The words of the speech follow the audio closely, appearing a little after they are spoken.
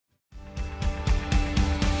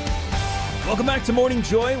Welcome back to Morning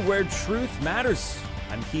Joy, where truth matters.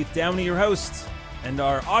 I'm Keith Downey, your host, and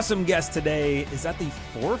our awesome guest today is at the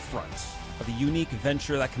forefront of a unique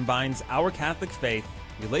venture that combines our Catholic faith,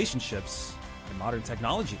 relationships, and modern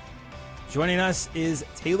technology. Joining us is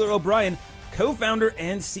Taylor O'Brien, co-founder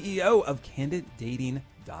and CEO of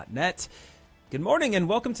CandidDating.net. Good morning and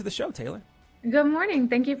welcome to the show, Taylor. Good morning.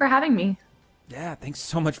 Thank you for having me. Yeah, thanks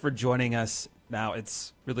so much for joining us. Now,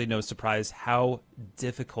 it's really no surprise how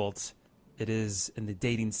difficult it is in the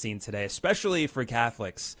dating scene today, especially for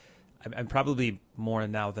Catholics. I'm probably more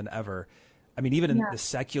now than ever. I mean, even in the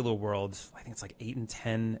secular world, I think it's like 8 in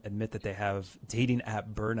 10 admit that they have dating app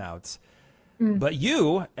burnout. But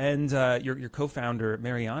you and your co-founder,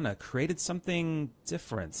 Mariana, created something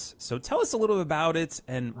different. So tell us a little bit about it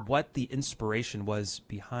and what the inspiration was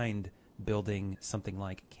behind building something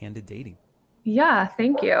like Candid Dating. Yeah,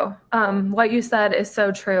 thank you. What you said is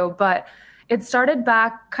so true, but it started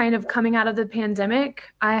back kind of coming out of the pandemic.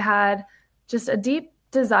 I had just a deep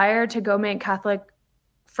desire to go make Catholic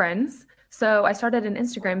friends. So I started an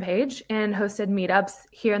Instagram page and hosted meetups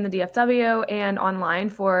here in the DFW and online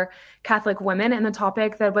for Catholic women. And the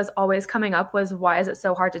topic that was always coming up was, why is it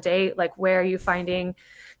so hard to date? Like, where are you finding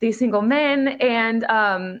these single men? And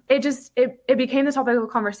it became the topic of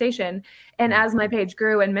conversation. And as my page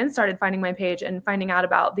grew and men started finding my page and finding out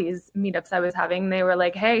about these meetups I was having, they were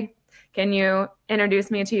like, hey, can you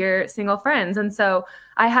introduce me to your single friends? And so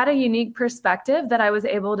I had a unique perspective that I was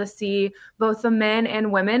able to see both the men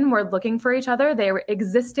and women were looking for each other. They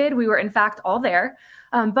existed. We were, in fact, all there.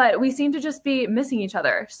 But we seemed to just be missing each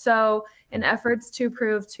other. So in efforts to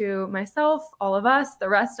prove to myself, all of us, the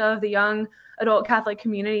rest of the young adult Catholic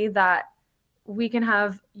community, that we can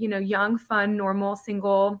have, young, fun, normal,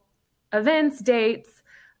 single events, dates,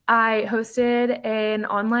 I hosted an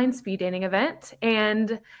online speed dating event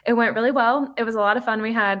and it went really well. It was a lot of fun.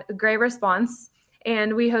 We had a great response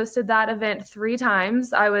and we hosted that event 3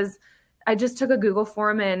 times. I just took a Google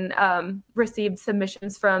form and received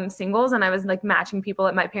submissions from singles, and I was like matching people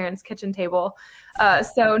at my parents' kitchen table.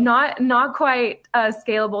 So not quite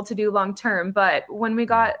scalable to do long term, but when we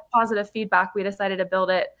got positive feedback, we decided to build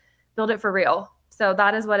it for real. So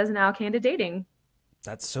that is what is now Candid Dating.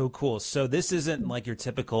 That's so cool. So this isn't like your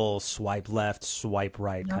typical swipe left, swipe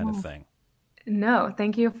right kind of thing. No,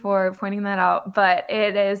 thank you for pointing that out, but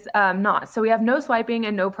it is not. So we have no swiping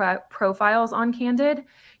and no profiles on Candid.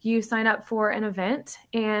 You sign up for an event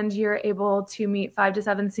and you're able to meet 5 to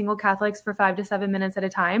 7 single Catholics for 5 to 7 minutes at a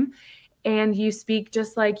time. And you speak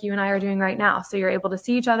just like you and I are doing right now. So you're able to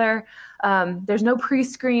see each other. There's no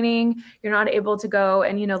pre-screening. You're not able to go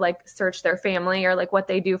and, search their family or like what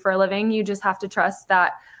they do for a living. You just have to trust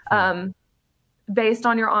that based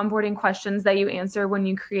on your onboarding questions that you answer when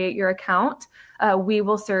you create your account, we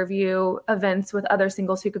will serve you events with other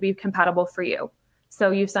singles who could be compatible for you.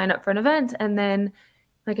 So you sign up for an event and then,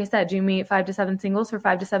 like I said, you meet 5 to 7 singles for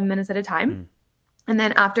 5 to 7 minutes at a time. And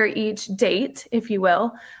then after each date, if you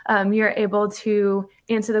will, you're able to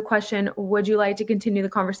answer the question, would you like to continue the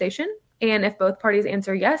conversation? And if both parties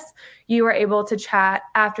answer yes, you are able to chat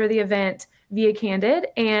after the event via Candid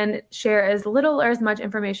and share as little or as much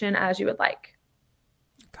information as you would like.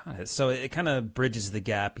 Got it. So it kind of bridges the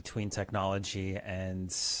gap between technology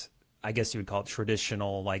and I guess you would call it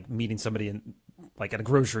traditional, like meeting somebody in like at a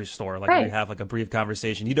grocery store, like you have like a brief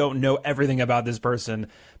conversation. You don't know everything about this person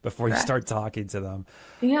before you start talking to them.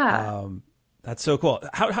 Yeah. That's so cool.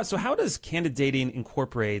 How does Candid Dating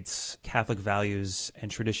incorporate Catholic values and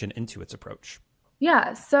tradition into its approach?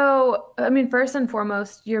 Yeah. So, I mean, first and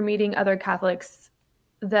foremost, you're meeting other Catholics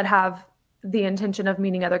that have the intention of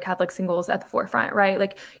meeting other Catholic singles at the forefront, right?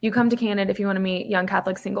 Like you come to Candid if you want to meet young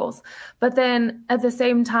Catholic singles. But then at the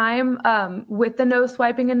same time, with the no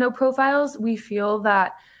swiping and no profiles, we feel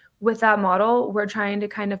that with that model, we're trying to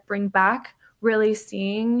kind of bring back really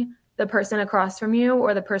seeing the person across from you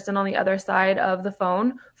or the person on the other side of the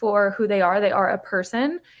phone for who they are. They are a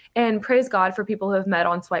person, and praise God for people who have met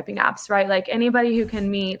on swiping apps, right? Like anybody who can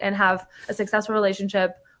meet and have a successful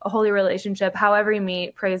relationship, a holy relationship, however you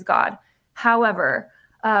meet, praise God. However,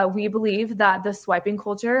 we believe that the swiping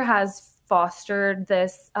culture has fostered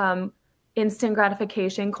this instant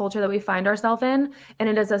gratification culture that we find ourselves in, and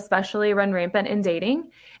it is especially run rampant in dating.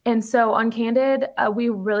 And so on Candid, we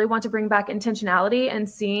really want to bring back intentionality and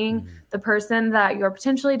seeing the person that you're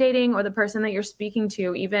potentially dating or the person that you're speaking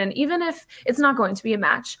to, even if it's not going to be a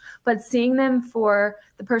match, but seeing them for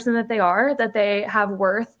the person that they are, that they have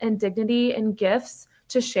worth and dignity and gifts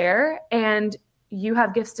to share, and you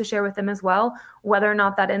have gifts to share with them as well, whether or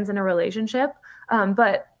not that ends in a relationship.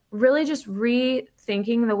 But really just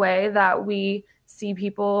rethinking the way that we see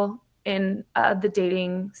people in the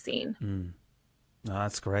dating scene. Oh,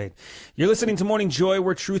 that's great. You're listening to Morning Joy,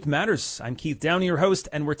 where truth matters. I'm Keith Downey, your host,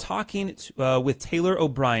 and we're talking with Taylor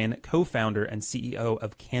O'Brien, co-founder and CEO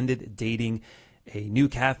of Candid Dating, a new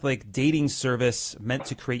Catholic dating service meant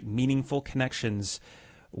to create meaningful connections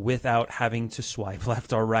without having to swipe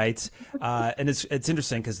left or right. And it's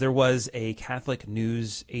interesting because there was a Catholic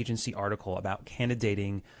news agency article about Candid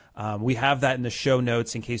Dating. We have that in the show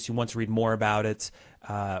notes in case you want to read more about it.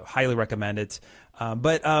 Highly recommend it.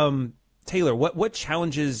 But Taylor, what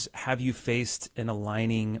challenges have you faced in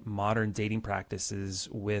aligning modern dating practices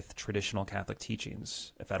with traditional Catholic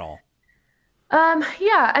teachings, if at all?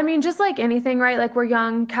 Yeah, I mean, just like anything, right? Like we're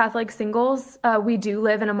young Catholic singles. We do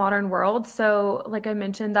live in a modern world. So, like I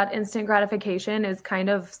mentioned, that instant gratification is kind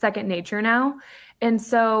of second nature now. And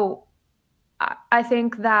so I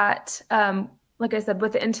think that, like I said,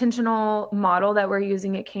 with the intentional model that we're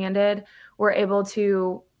using at Candid, we're able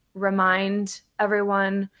to remind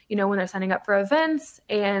everyone, when they're signing up for events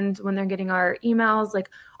and when they're getting our emails, like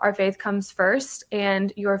our faith comes first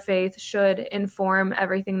and your faith should inform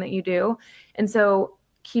everything that you do. And so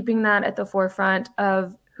keeping that at the forefront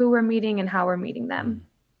of who we're meeting and how we're meeting them.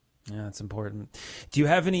 Yeah, that's important. Do you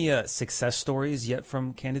have any success stories yet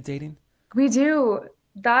from Candid Dating? We do.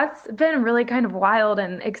 That's been really kind of wild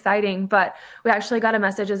and exciting, but we actually got a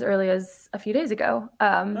message as early as a few days ago,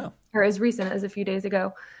 or as recent as a few days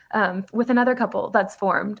ago, with another couple that's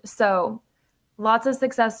formed. So lots of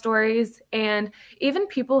success stories, and even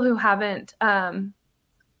people who haven't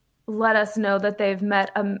let us know that they've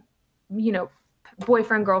met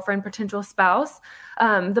boyfriend, girlfriend, potential spouse.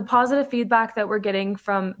 The positive feedback that we're getting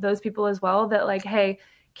from those people as well, that like, hey,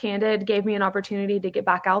 Candid gave me an opportunity to get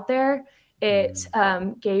back out there. It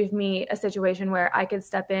gave me a situation where I could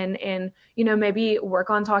step in and, maybe work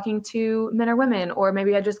on talking to men or women, or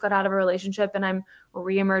maybe I just got out of a relationship and I'm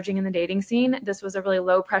reemerging in the dating scene. This was a really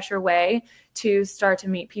low pressure way to start to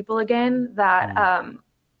meet people again that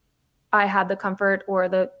I had the comfort, or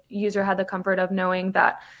the user had the comfort of knowing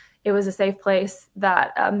that it was a safe place,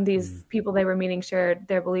 that these people they were meeting shared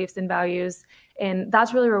their beliefs and values. And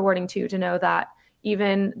that's really rewarding too, to know that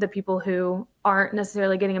even the people who aren't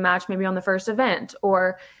necessarily getting a match maybe on the first event,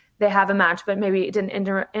 or they have a match but maybe it didn't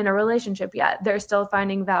enter in a relationship yet, they're still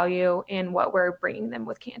finding value in what we're bringing them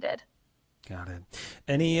with Candid. Got it.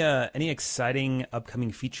 Any exciting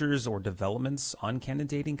upcoming features or developments on Candid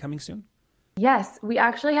Dating coming soon? Yes, we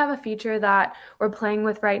actually have a feature that we're playing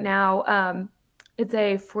with right now. It's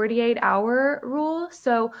a 48-hour rule.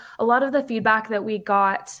 So a lot of the feedback that we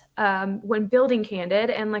got when building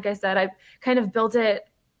Candid, and like I said, I kind of built it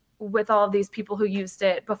with all of these people who used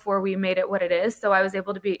it before we made it what it is. So I was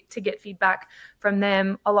able to get feedback from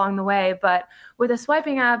them along the way. But with the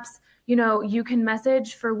swiping apps, you can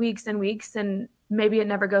message for weeks and weeks and maybe it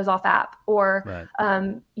never goes off app, or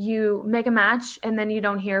you make a match and then you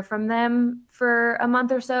don't hear from them for a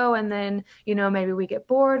month or so. And then, maybe we get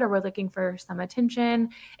bored or we're looking for some attention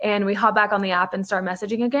and we hop back on the app and start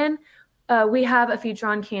messaging again. We have a feature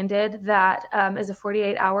on Candid that is a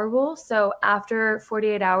 48-hour rule. So after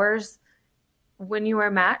 48 hours, when you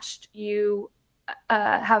are matched, you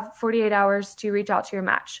have 48 hours to reach out to your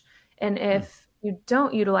match. And if you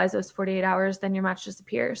don't utilize those 48 hours, then your match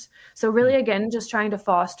disappears. So really, again, just trying to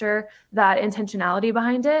foster that intentionality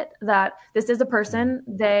behind it, that this is a person,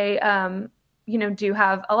 they, do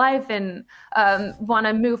have a life and want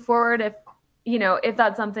to move forward if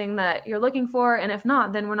that's something that you're looking for. And if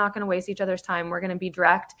not, then we're not going to waste each other's time. We're going to be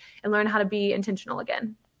direct and learn how to be intentional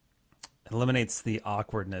again. It eliminates the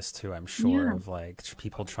awkwardness too, I'm sure, of like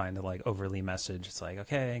people trying to like overly message. It's like,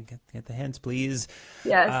 okay, get the hints, please.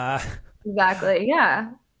 Yes. Exactly.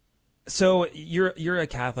 Yeah. So you're a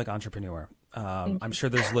Catholic entrepreneur. I'm sure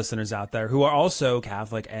there's listeners out there who are also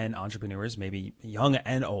Catholic and entrepreneurs, maybe young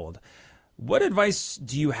and old. What advice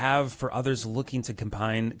do you have for others looking to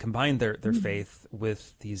combine their faith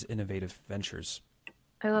with these innovative ventures?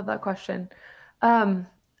 I love that question.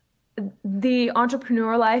 The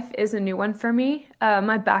entrepreneur life is a new one for me.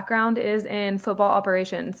 My background is in football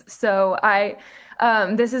operations. So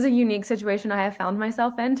this is a unique situation I have found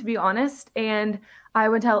myself in, to be honest. And I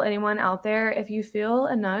would tell anyone out there, if you feel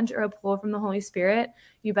a nudge or a pull from the Holy Spirit,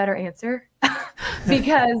 you better answer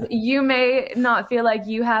because you may not feel like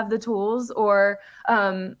you have the tools or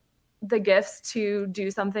the gifts to do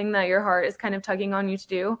something that your heart is kind of tugging on you to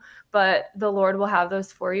do, but the Lord will have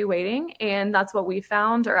those for you waiting. And that's what we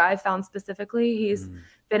found, or I found specifically. He's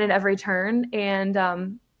been at every turn,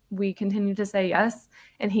 and we continue to say yes.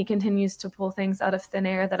 And he continues to pull things out of thin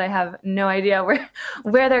air that I have no idea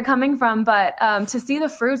where they're coming from. But to see the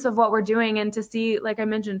fruits of what we're doing, and to see, like I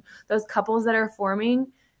mentioned, those couples that are forming,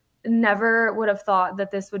 never would have thought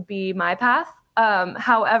that this would be my path.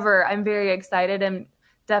 However, I'm very excited and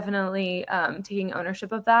definitely taking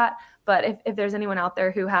ownership of that. But if there's anyone out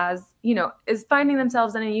there who has, is finding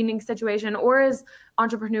themselves in a unique situation or is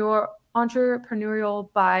entrepreneurial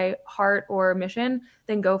by heart or mission,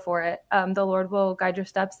 then go for it. The Lord will guide your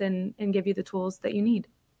steps and give you the tools that you need.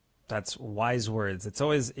 That's wise words. It's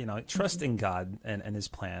always, trust in God and his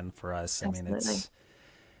plan for us. Absolutely. I mean,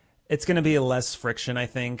 it's going to be less friction, I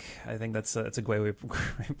think. I think that's a great way of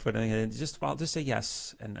putting it. Just say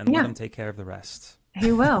yes and let him take care of the rest.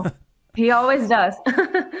 He will. He always does.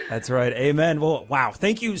 That's right. Amen. Well, wow.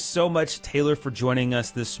 Thank you so much, Taylor, for joining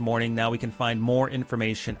us this morning. Now we can find more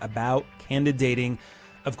information about Candid Dating.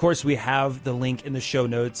 Of course, we have the link in the show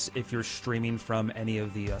notes. If you're streaming from any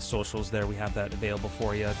of the socials there, we have that available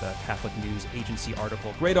for you. The Catholic News Agency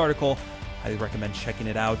article. Great article. Highly recommend checking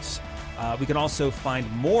it out. We can also find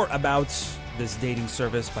more about this dating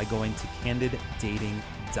service by going to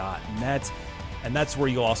candiddating.net. And that's where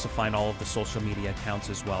you'll also find all of the social media accounts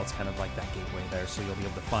as well. It's kind of like that gateway there, so you'll be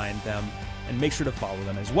able to find them and make sure to follow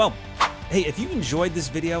them as well. Hey, if you enjoyed this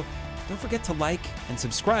video, don't forget to like and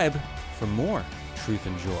subscribe for more truth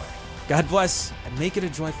and joy. God bless and make it a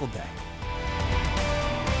joyful day.